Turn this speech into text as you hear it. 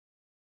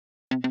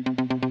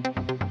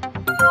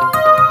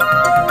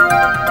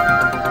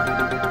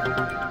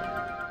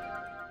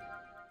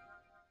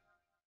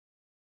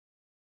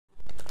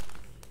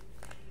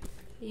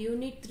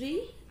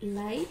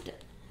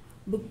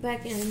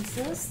back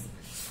answers.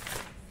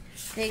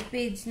 Take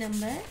page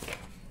number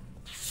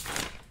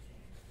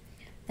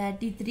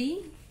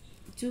 33.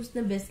 Choose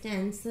the best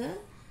answer.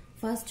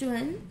 First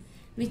one,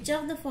 which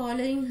of the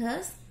following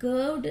has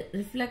curved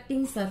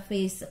reflecting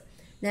surface?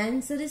 The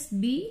answer is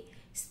B,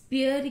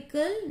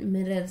 spherical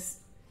mirrors.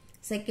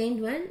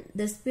 Second one,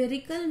 the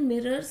spherical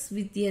mirrors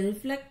with a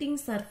reflecting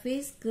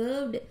surface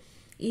curved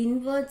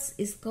inwards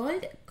is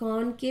called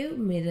concave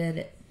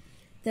mirror.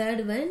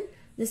 Third one,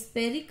 the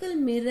spherical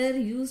mirror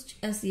used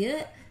as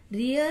a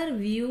rear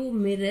view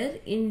mirror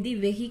in the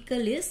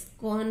vehicle is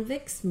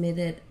convex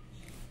mirror.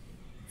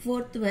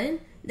 Fourth one,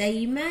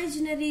 the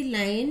imaginary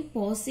line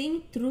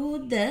passing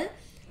through the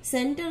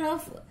center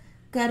of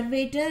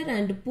curvature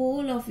and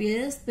pole of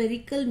a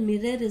spherical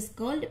mirror is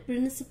called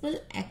principal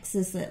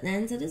axis. The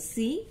answer is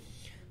C.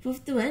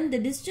 Fifth one, the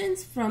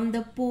distance from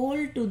the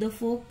pole to the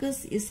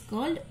focus is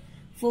called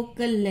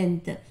focal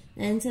length.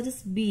 The answer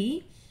is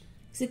B.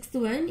 Sixth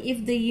one,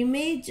 if the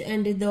image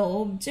and the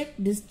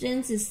object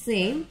distance is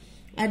same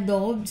and the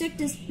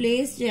object is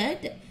placed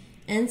at,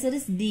 answer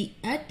is D,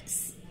 at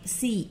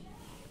C.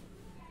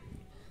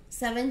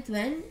 Seventh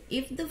one,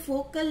 if the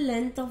focal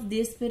length of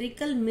the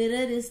spherical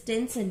mirror is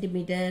 10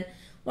 cm,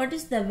 what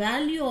is the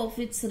value of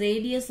its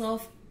radius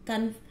of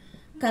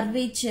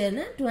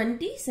curvature?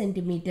 20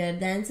 cm.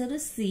 The answer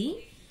is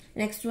C.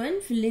 Next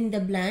one, fill in the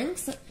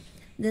blanks.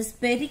 The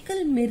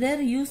spherical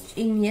mirror used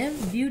in a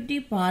beauty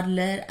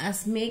parlor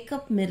as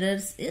makeup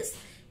mirrors is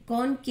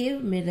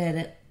concave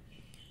mirror.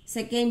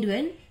 Second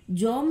one,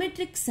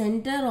 geometric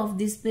center of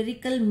the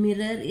spherical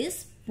mirror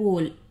is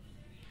pole.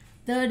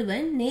 Third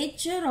one,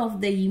 nature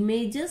of the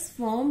images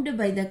formed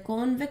by the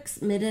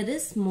convex mirror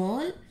is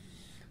small,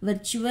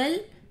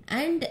 virtual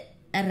and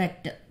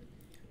erect.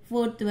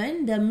 Fourth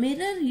one, the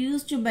mirror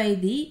used by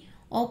the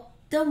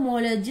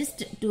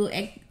ophthalmologist to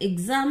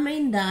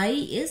examine the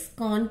eye is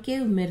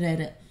concave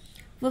mirror.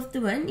 Fifth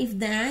one, if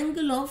the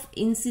angle of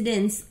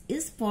incidence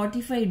is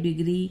 45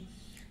 degree,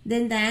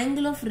 then the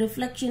angle of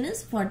reflection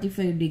is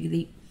 45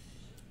 degree.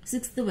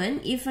 Sixth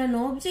one, if an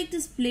object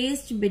is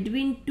placed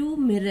between two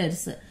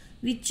mirrors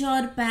which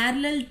are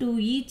parallel to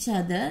each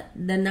other,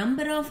 the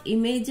number of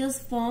images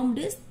formed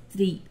is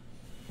 3.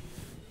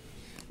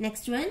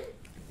 Next one,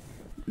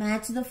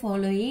 match the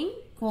following: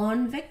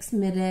 convex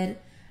mirror,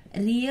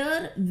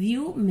 rear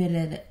view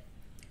mirror,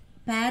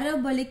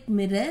 parabolic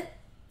mirror,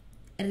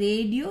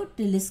 radio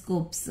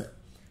telescopes,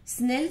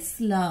 Snell's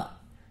law,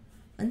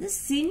 and the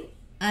sin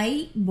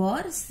I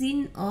bar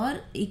sin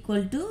R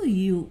equal to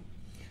U.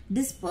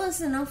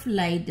 Dispersion of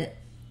light,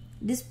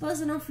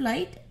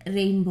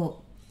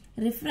 rainbow.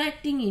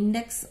 Refracting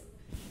index,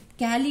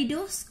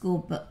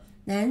 kaleidoscope.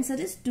 The answer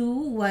is 2,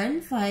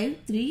 1, 5,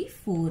 3,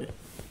 4.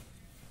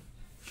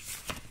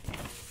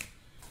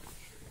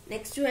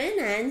 Next one,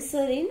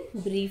 answer in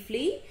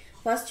briefly.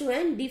 First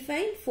one,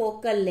 define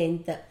focal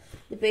length.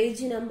 The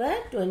page number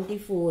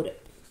 24.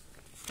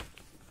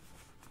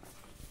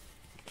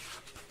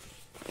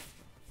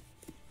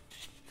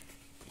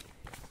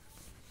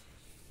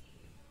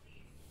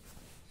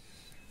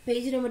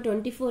 Page number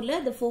 24 la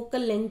the focal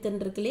length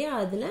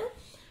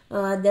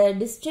the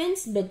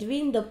distance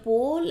between the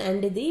pole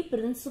and the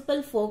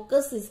principal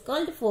focus is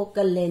called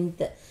focal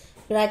length.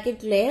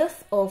 Bracket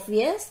length of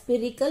a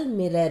spherical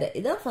mirror. This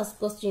is the first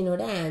question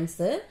oda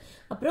answer.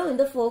 Appo in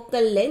the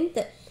focal length,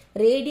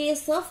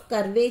 radius of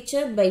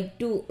curvature by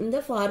 2 in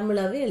the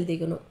formula we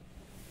eludikano.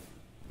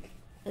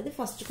 That is the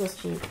first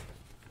question.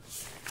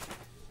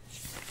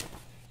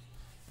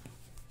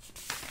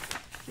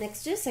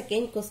 Next is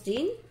second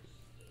question.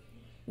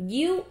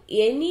 Give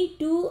any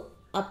two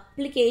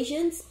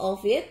applications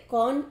of a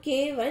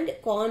concave and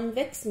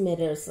convex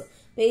mirrors.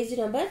 Page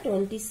number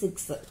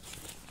 26.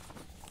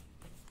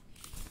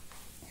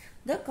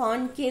 The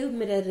concave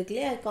mirror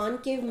irukle,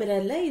 concave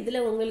mirror la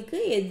idhula ungalku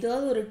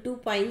edhavadhu oru 2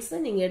 points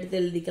neenga eduthu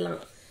eludikalam.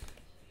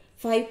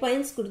 5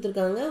 points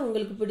kuduthirukanga,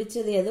 ungalku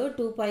pidichadhu edho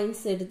 2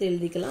 points eduthu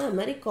eludikalam. Adhu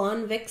mari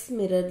convex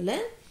mirror la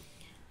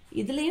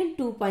idhlayum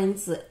 2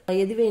 points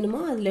edhu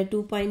venumo adula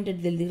 2 point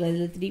eduthu eludikalam.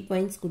 Adula 3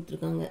 points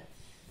kuduthirukanga.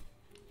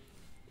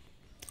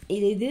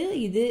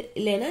 இது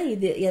இல்லனா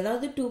இது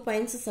ஏதாவது 2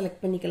 points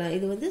select பண்ணிக்கலாம்.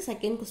 இது வந்து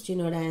second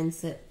क्वेश्चनோட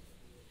answer.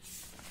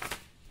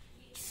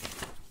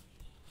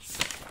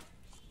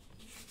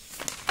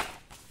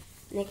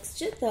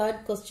 Next third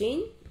question.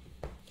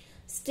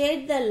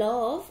 State the law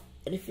of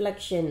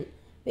reflection.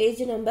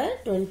 Page number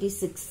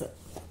 26.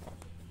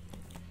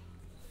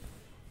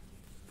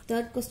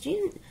 Third question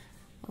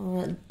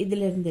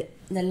இதில இருந்து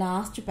the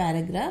last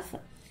paragraph.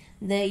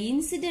 The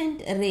incident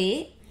ray,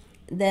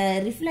 the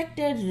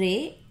reflected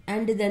ray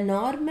and the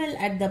normal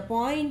at the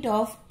point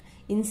of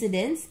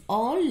incidence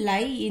all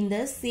lie in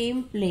the same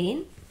plane.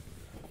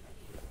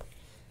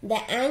 The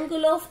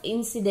angle of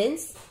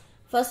incidence,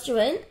 first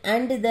one,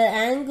 and the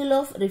angle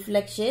of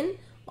reflection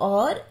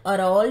are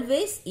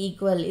always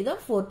equal. This is the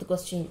fourth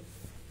question.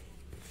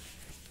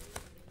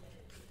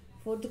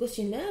 Fourth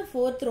question,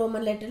 fourth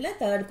Roman letter,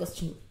 third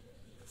question.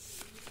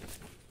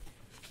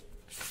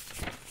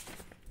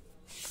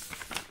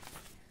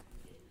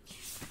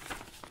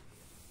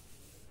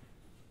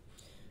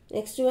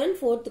 Next one,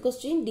 fourth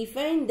question.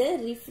 Define the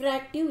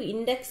refractive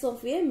index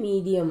of a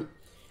medium.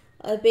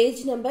 Page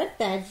number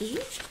 30.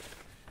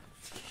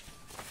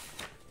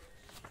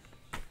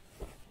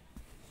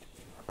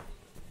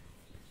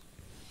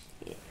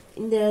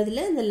 In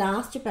the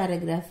last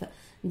paragraph,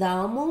 the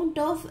amount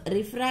of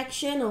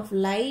refraction of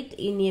light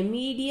in a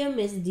medium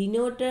is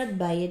denoted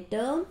by a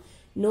term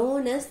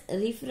known as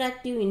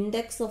refractive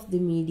index of the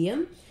medium,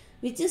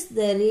 which is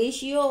the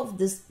ratio of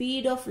the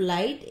speed of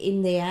light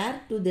in the air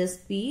to the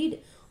speed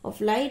of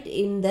light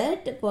in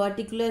that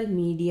particular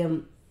medium.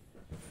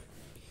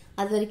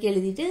 அது வரைக்கும்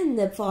எழுதிட்டு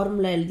இந்த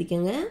formula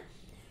எழுதிக்கங்க.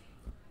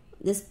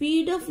 The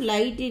speed of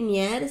light in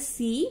air c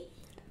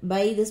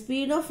by the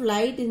speed of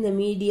light in the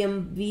medium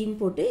v ன்னு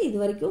போட்டு இது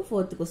வரைக்கும்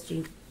fourth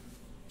question.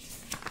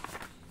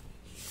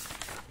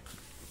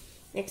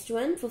 Next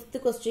one, fifth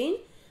question.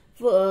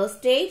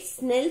 State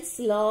Snell's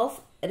law of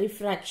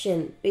refraction.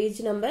 Page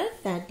number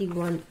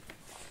 31.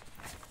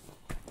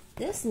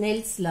 The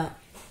Snell's law.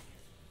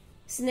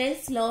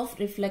 Snell's law of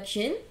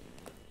reflection.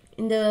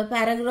 இந்த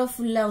paragraph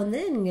full-ஆ வந்து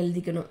நீங்க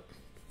எழுதிக்கணும்.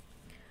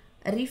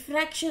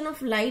 Refraction of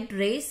light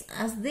rays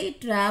as they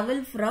travel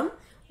from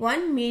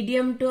one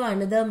medium to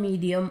another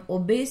medium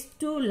obeys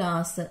two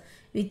laws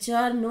which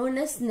are known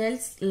as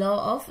Snell's law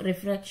of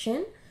refraction.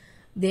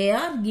 They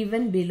are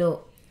given below.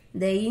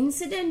 The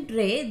incident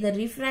ray, the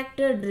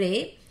refracted ray,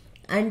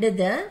 and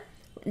the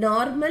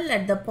normal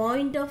at the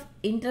point of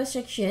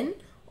intersection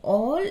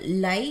all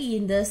lie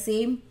in the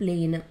same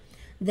plane.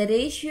 The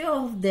ratio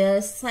of the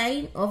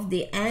sine of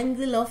the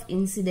angle of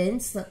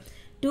incidence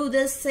to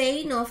the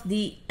sine of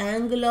the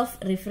angle of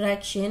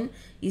refraction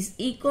is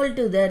equal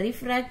to the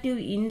refractive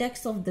index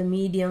of the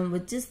medium,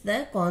 which is the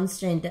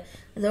constant.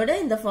 அதோட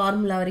இந்த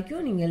formula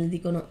வரைக்கும் நீங்க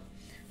எழுதிக்கணும்.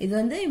 இது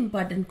வந்து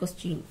important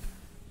question.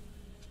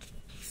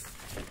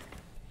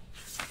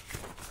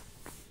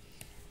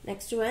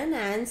 Next one,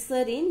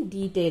 answer in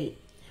detail.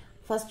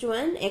 First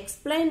one,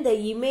 explain the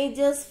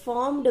images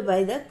formed by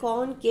the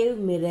concave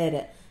mirror.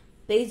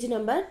 Page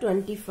number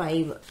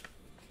 25.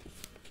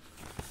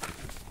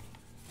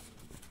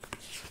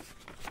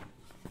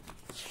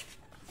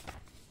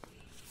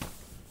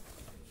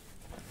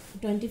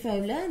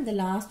 The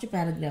last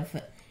paragraph.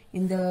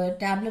 In the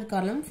tabular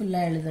column full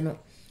எழுதணும்.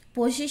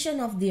 Position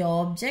of the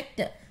object,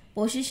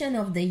 position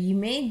of the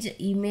image,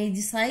 image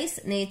size,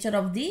 nature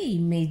of the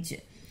image.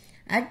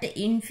 At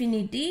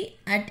infinity,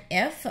 at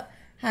f,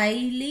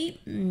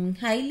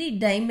 highly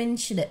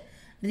dimensioned,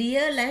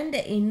 real and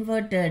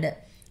inverted.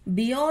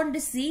 Beyond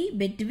c,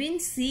 between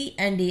c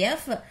and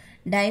f,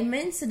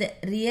 dimensioned,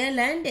 real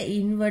and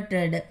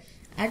inverted.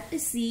 At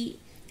c,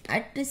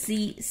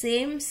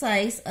 same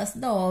size as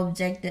the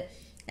object,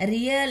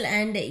 real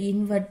and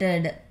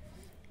inverted.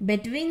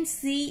 Between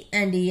c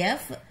and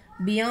f,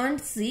 beyond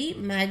c,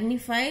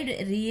 magnified,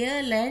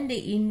 real and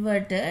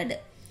inverted.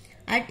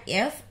 At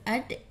f,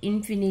 at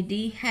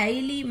infinity,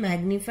 highly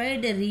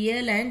magnified,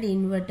 real and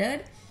inverted.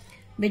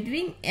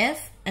 Between f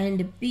and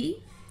p,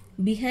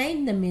 behind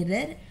the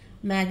mirror,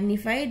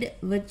 magnified,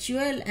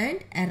 virtual and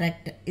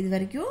erect. இது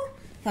வரைக்கும்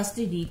first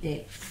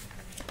detail.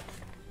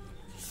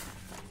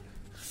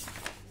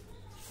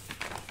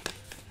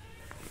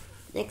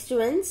 Next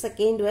one,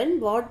 second one,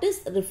 what is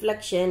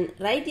reflection?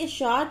 Write a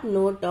short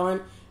note on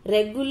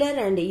regular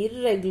and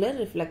irregular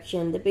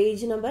reflection. The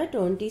page number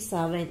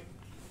 27.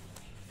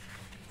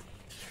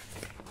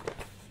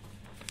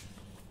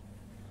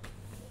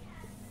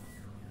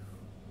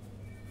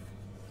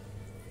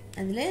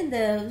 அதில் இந்த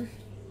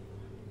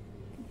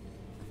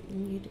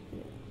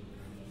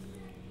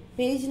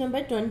page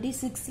number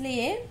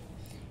 26லேயே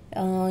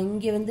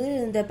இங்கே வந்து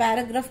இந்த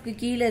பேராகிராஃப்க்கு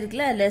கீழே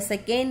இருக்குல்ல, அதில்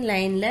செகண்ட்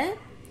லைனில்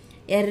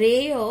a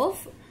ray of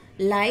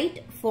light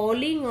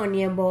falling on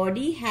a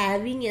body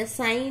having a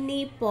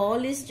shiny,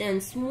 polished and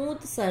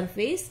smooth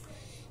surface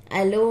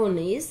alone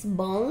is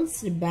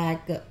bounced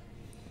back.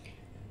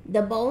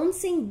 The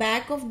bouncing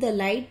back of the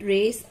light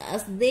rays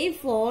as they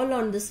fall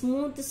on the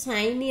smooth,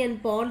 shiny and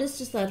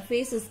polished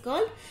surface is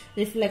called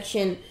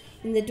reflection.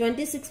 In the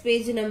 26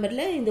 page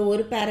numberல இந்த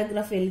ஒரு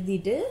paragraph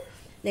எழுதிட்டு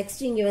next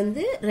இங்க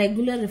வந்து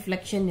regular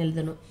reflection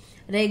எழுதணும்.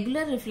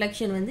 Regular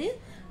reflection வந்து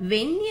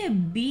when a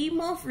beam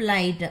of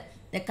light,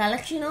 the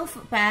collection of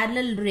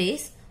parallel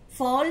rays,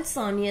 falls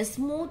on a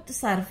smooth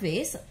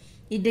surface,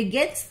 it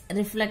gets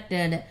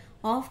reflected.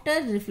 After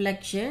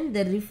reflection,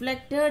 the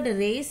reflected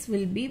rays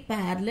will be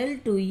parallel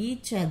to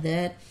each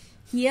other.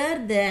 Here,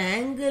 the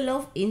angle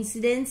of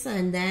incidence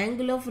and the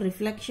angle of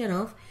reflection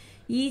of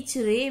each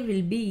ray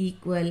will be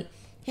equal.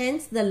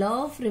 Hence, the law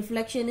of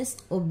reflection is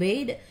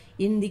obeyed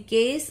in the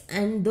case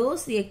and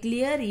those a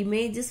clear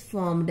image is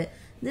formed.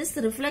 This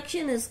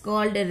reflection is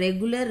called a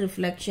regular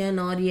reflection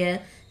or a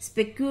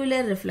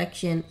specular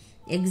reflection.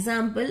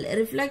 Example,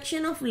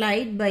 reflection of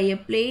light by a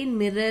plane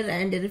mirror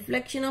and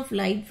reflection of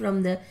light from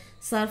the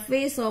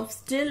surface of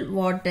still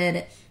water.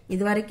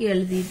 இது வரைக்கும்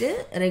எழுதிட்டு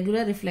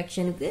regular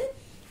reflectionக்கு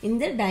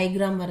இந்த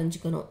diagram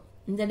வரைஞ்சுக்கணும்.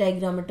 இந்த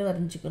diagram மட்டும்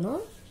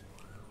வரைஞ்சுக்கணும்.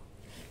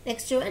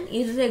 Next one,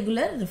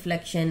 irregular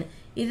reflection.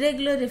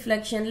 Irregular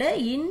reflection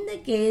in the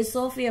case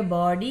of a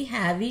body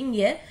having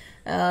a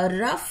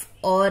rough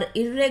or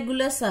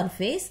irregular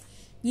surface.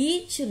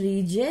 Each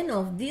region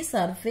of the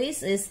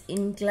surface is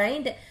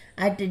inclined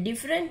at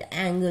different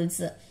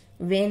angles.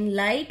 When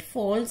light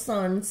falls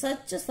on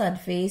such a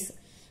surface,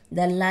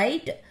 the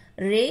light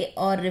ray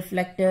are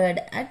reflected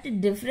at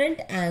different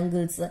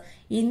angles.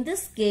 In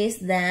this case,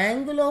 the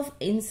angle of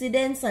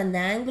incidence and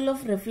the angle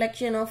of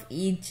reflection of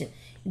each.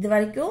 இது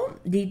வரைக்கும்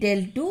detail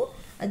 2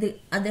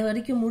 அது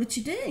வரைக்கும்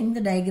முடிச்சிட்டு இந்த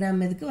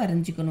diagram எதுக்கு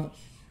வரைஞ்சிக்கணும்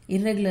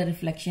irregular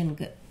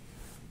reflectionக்கு.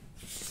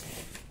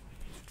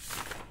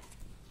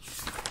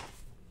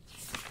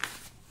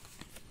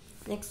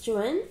 Next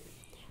one,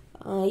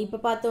 இப்போ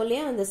பார்த்தோம்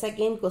இல்லையா அந்த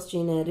செகண்ட்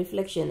கொஸ்டின்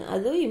ரிஃப்ளெக்ஷன்,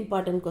 அது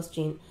important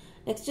question.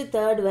 Next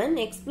third one,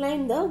 explain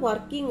the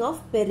working of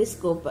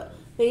periscope.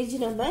 Page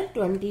number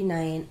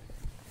 29.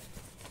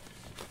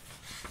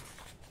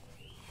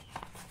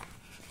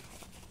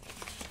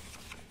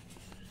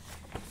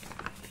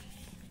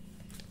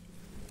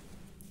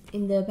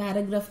 இந்த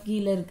பேராகிராஃப்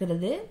கீழே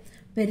இருக்கிறது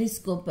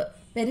பெரிஸ்கோப்.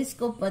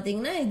 பெரிஸ்கோப்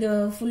பார்த்தீங்கன்னா இது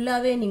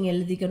ஃபுல்லாகவே நீங்கள்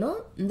எழுதிக்கணும்,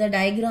 இந்த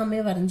டயக்ராமே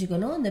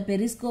வரைஞ்சிக்கணும். இந்த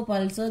periscope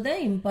also the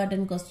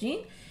important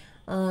question.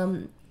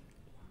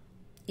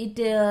 It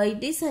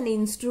is an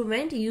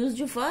instrument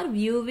used for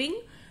viewing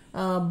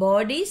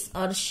bodies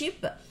or ship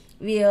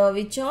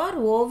which are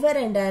over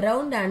and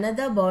around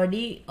another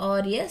body or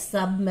a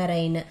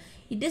submarine.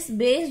 It is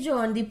based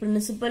on the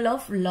principle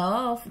of law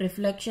of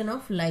reflection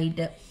of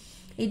light.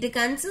 It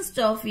consists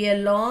of a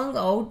long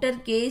outer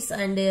case,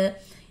 and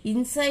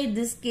inside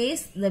this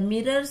case the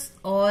mirrors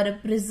or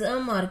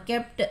prism are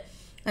kept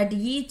at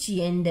each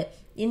end,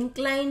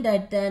 inclined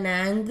at an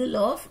angle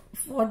of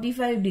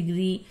 45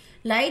 degrees.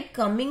 Light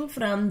coming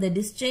from the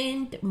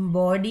distant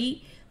body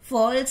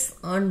falls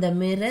on the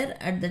mirror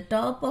at the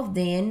top of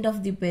the end of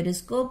the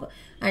periscope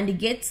and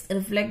gets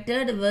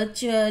reflected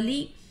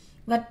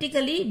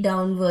vertically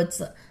downwards.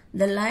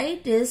 The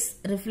light is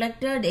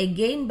reflected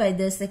again by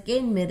the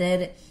second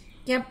mirror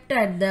kept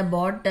at the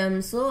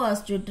bottom so as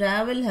to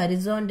travel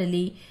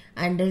horizontally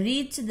and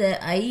reach the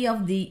eye of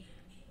the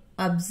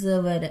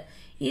observer.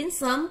 In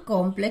some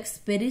complex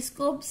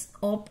periscopes,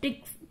 optic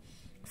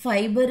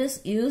fiber is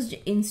used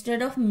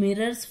instead of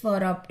mirrors for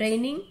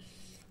obtaining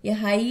a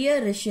higher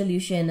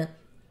resolution.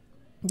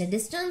 The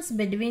distance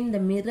between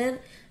the mirror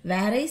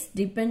varies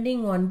depending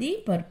on the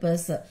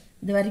purpose.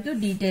 இது வரைக்கும்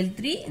detail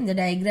 3 இந்த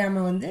diagram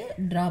வந்து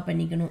draw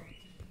பண்ணிக்கணும்.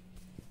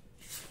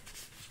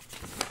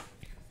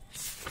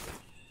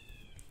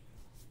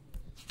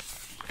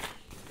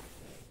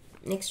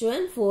 Next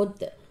one,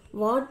 fourth.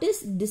 What is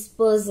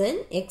dispersion?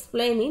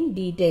 Explain in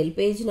detail.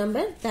 Page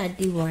number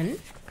 31.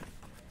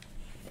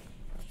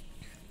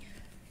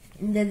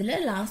 இந்த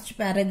இதில் last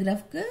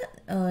பேராகிராஃப்க்கு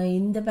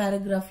இந்த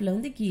பேராகிராஃபில்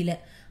வந்து கீழே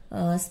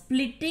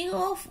splitting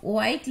of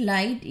white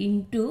light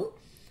into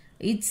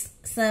it's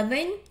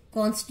 7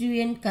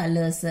 constituent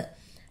colors.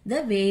 The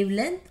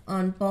wavelength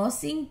on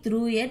passing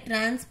through a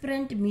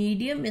transparent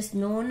medium is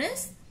known as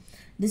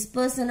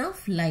dispersion of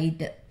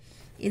light.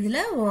 இதில்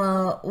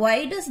why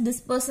does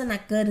dispersion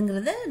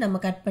occurங்கிறத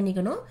நம்ம cut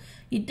பண்ணிக்கணும்.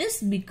 It is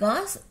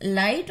because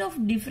light of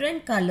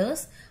different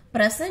colors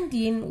present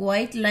in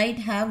white light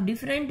have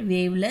different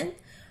wavelength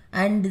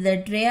and they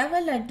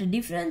travel at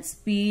different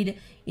speed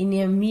in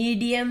a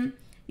medium.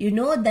 You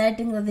know that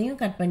ங்கிறதையும்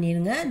cut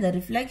பண்ணிருங்க. The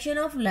reflection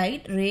of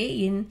light ray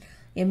in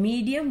a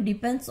medium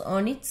depends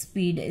on its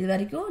speed. இது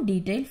வரைக்கும்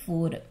detail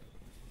 4.